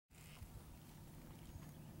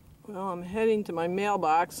Well, I'm heading to my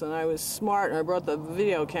mailbox, and I was smart and I brought the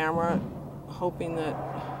video camera hoping that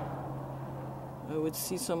I would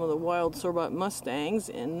see some of the wild Cerbat Mustangs,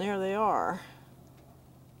 and there they are.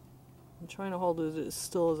 I'm trying to hold it as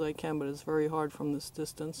still as I can, but it's very hard from this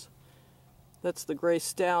distance. That's the gray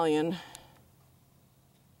stallion.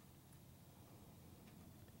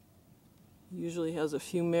 Usually has a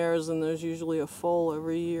few mares, and there's usually a foal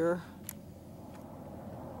every year.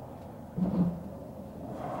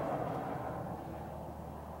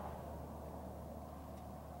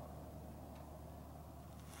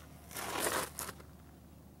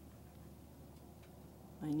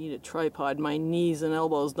 I need a tripod. My knees and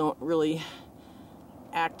elbows don't really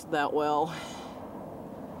act that well.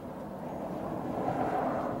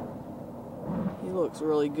 He looks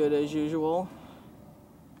really good as usual.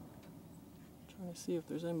 Trying to see if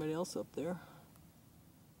there's anybody else up there.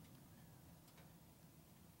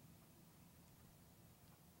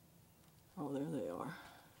 Oh, there they are.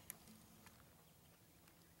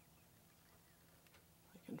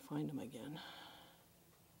 I can find them again.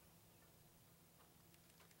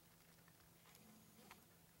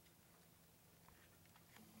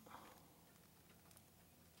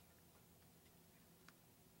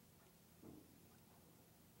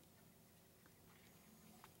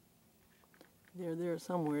 They're there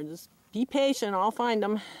somewhere. Just be patient. I'll find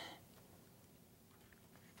them.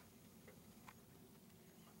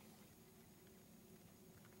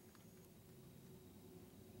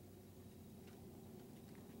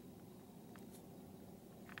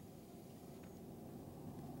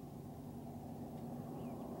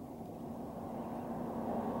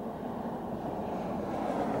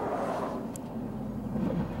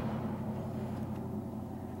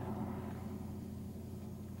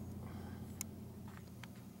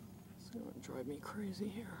 It's going to drive me crazy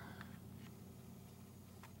here.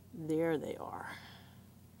 There they are.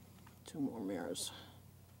 Two more mares.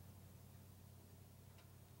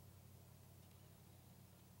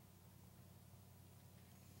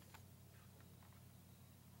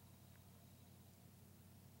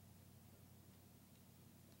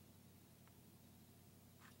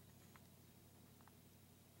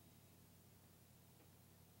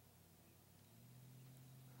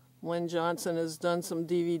 Len Johnson has done some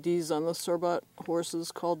DVDs on the Cerbat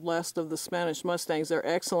horses called Last of the Spanish Mustangs. They're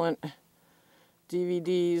excellent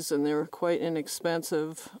DVDs and they're quite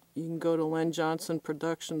inexpensive. You can go to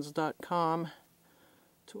lenjohnsonproductions.com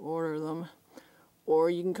to order them.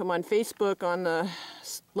 Or you can come on Facebook on the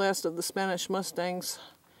Last of the Spanish Mustangs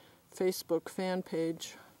Facebook fan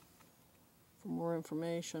page for more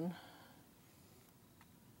information.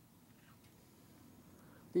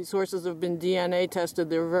 These horses have been DNA tested.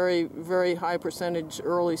 They're very, very high percentage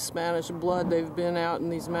early Spanish blood. They've been out in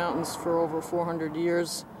these mountains for over 400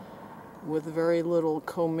 years with very little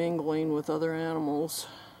commingling with other animals.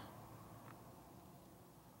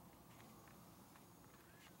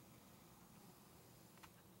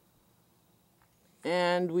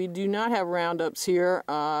 And we do not have roundups here.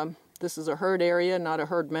 This is a herd area, not a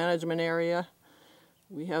herd management area.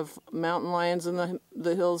 We have mountain lions in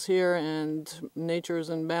the hills here, and nature is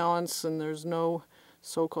in balance, and there's no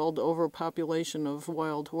so-called overpopulation of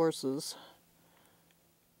wild horses.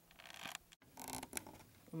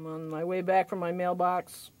 I'm on my way back from my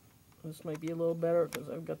mailbox. This might be a little better because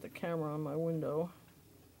I've got the camera on my window.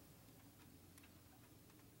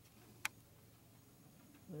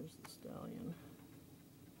 There's the stallion.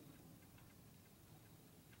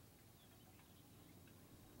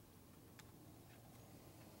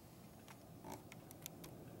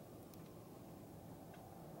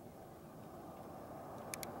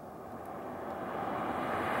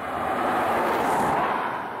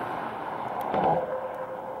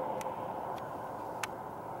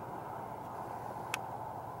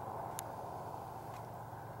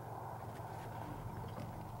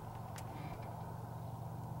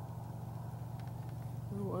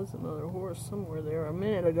 There was another horse somewhere there a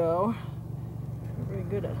minute ago. They're very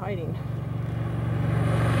good at hiding.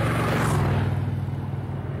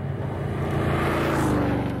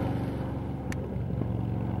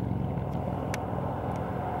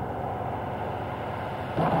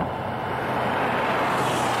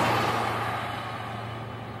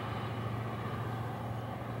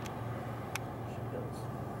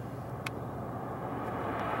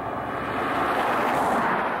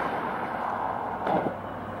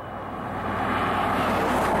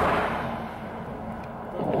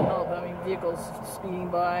 Vehicles speeding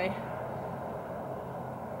by.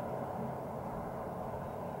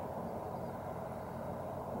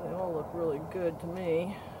 They all look really good to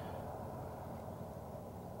me.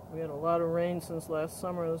 We had a lot of rain since last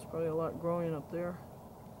summer. There's probably a lot growing up there.